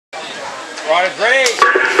Riders ready.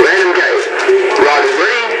 Random gate. Riders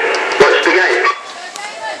ready. Watch the gate.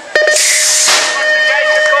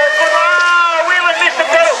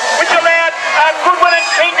 Which allowed Goodwin and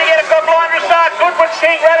King to get a blind restart. Goodwin,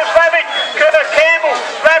 King, Radisson.